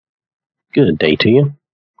Good day to you.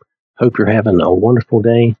 Hope you're having a wonderful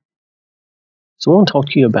day. So I want to talk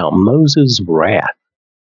to you about Moses' wrath.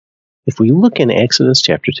 If we look in Exodus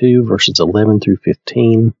chapter 2, verses 11 through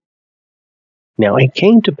 15, now it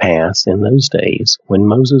came to pass in those days when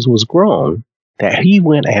Moses was grown that he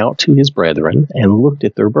went out to his brethren and looked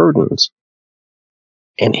at their burdens.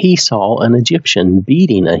 And he saw an Egyptian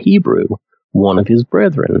beating a Hebrew, one of his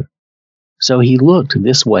brethren. So he looked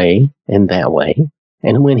this way and that way,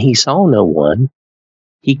 and when he saw no one,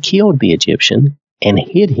 he killed the Egyptian and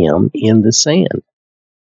hid him in the sand.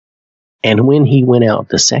 And when he went out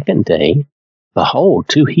the second day, behold,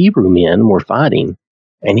 2 Hebrew men were fighting.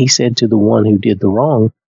 And he said to the one who did the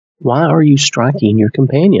wrong, "Why are you striking your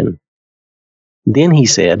companion?" Then he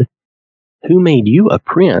said, "Who made you a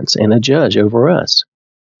prince and a judge over us?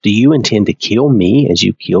 Do you intend to kill me as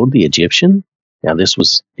you killed the Egyptian?" Now this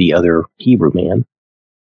was the other Hebrew man.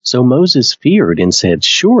 So Moses feared and said,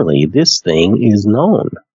 "Surely this thing is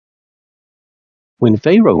known." When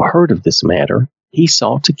Pharaoh heard of this matter, he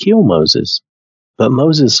sought to kill Moses. But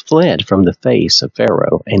Moses fled from the face of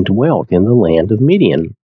Pharaoh and dwelt in the land of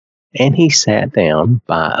Midian, and he sat down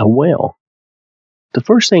by a well. The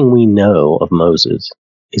first thing we know of Moses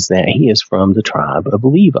is that he is from the tribe of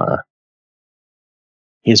Levi.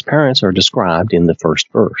 His parents are described in the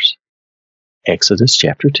first verse. Exodus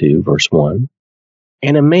chapter 2, verse 1.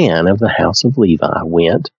 And a man of the house of Levi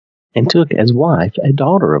went and took as wife a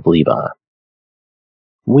daughter of Levi.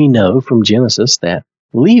 We know from Genesis that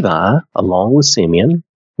Levi, along with Simeon,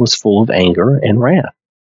 was full of anger and wrath.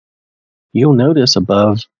 You'll notice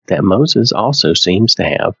above that Moses also seems to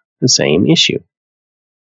have the same issue.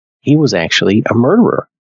 He was actually a murderer.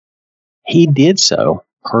 He did so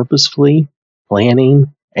purposefully,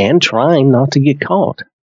 planning, and trying not to get caught.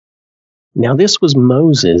 Now, this was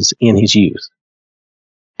Moses in his youth,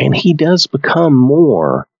 and he does become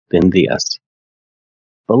more than this.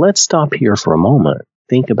 But let's stop here for a moment.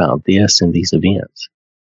 Think about this and these events.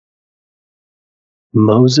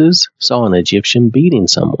 Moses saw an Egyptian beating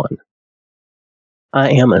someone.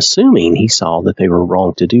 I am assuming he saw that they were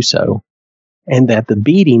wrong to do so, and that the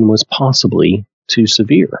beating was possibly too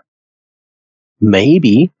severe.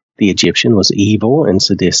 Maybe the Egyptian was evil and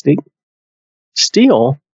sadistic.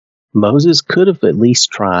 Still, Moses could have at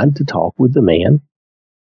least tried to talk with the man.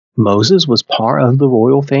 Moses was part of the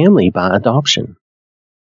royal family by adoption.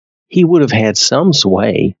 He would have had some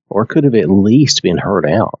sway, or could have at least been heard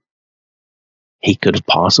out. He could have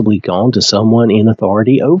possibly gone to someone in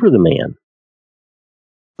authority over the man.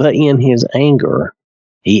 But in his anger,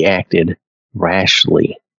 he acted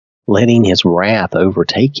rashly, letting his wrath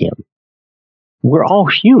overtake him. We're all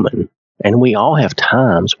human, and we all have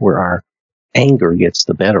times where our anger gets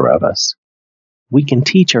the better of us. We can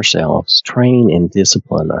teach ourselves, train and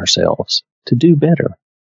discipline ourselves to do better.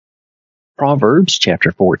 Proverbs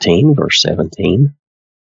chapter 14, verse 17.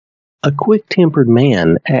 A quick-tempered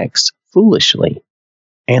man acts foolishly,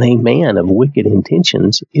 and a man of wicked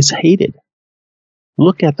intentions is hated.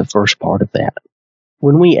 Look at the first part of that.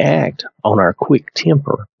 When we act on our quick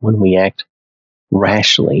temper, when we act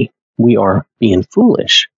rashly, we are being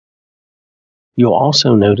foolish. You'll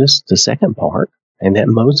also notice the second part, and that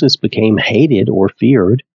Moses became hated or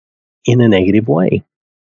feared in a negative way.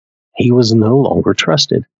 He was no longer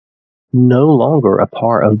trusted, no longer a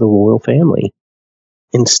part of the royal family.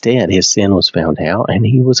 Instead, his sin was found out and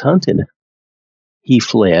he was hunted. He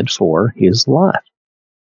fled for his life.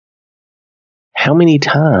 How many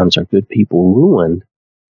times are good people ruined,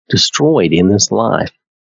 destroyed in this life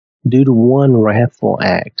due to one wrathful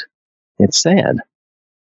act? It's sad.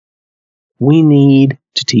 We need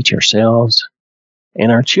to teach ourselves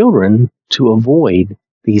and our children to avoid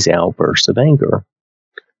these outbursts of anger.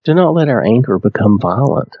 Do not let our anger become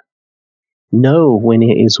violent. Know when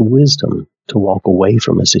it is wisdom to walk away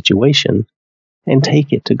from a situation and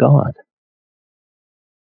take it to God.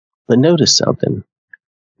 But notice something.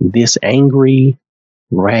 This angry,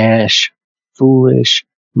 rash, foolish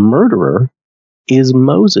murderer is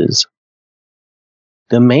Moses.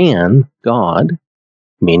 The man God,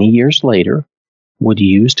 many years later, would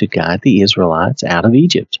use to guide the Israelites out of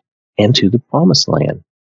Egypt and to the Promised Land.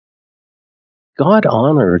 God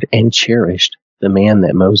honored and cherished the man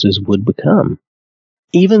that Moses would become,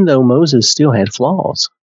 even though Moses still had flaws.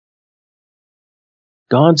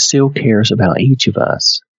 God still cares about each of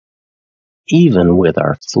us, even with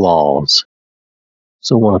our flaws.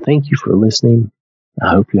 So I want to thank you for listening. I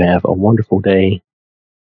hope you have a wonderful day.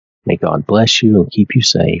 May God bless you and keep you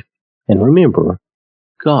safe. And remember,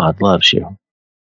 God loves you.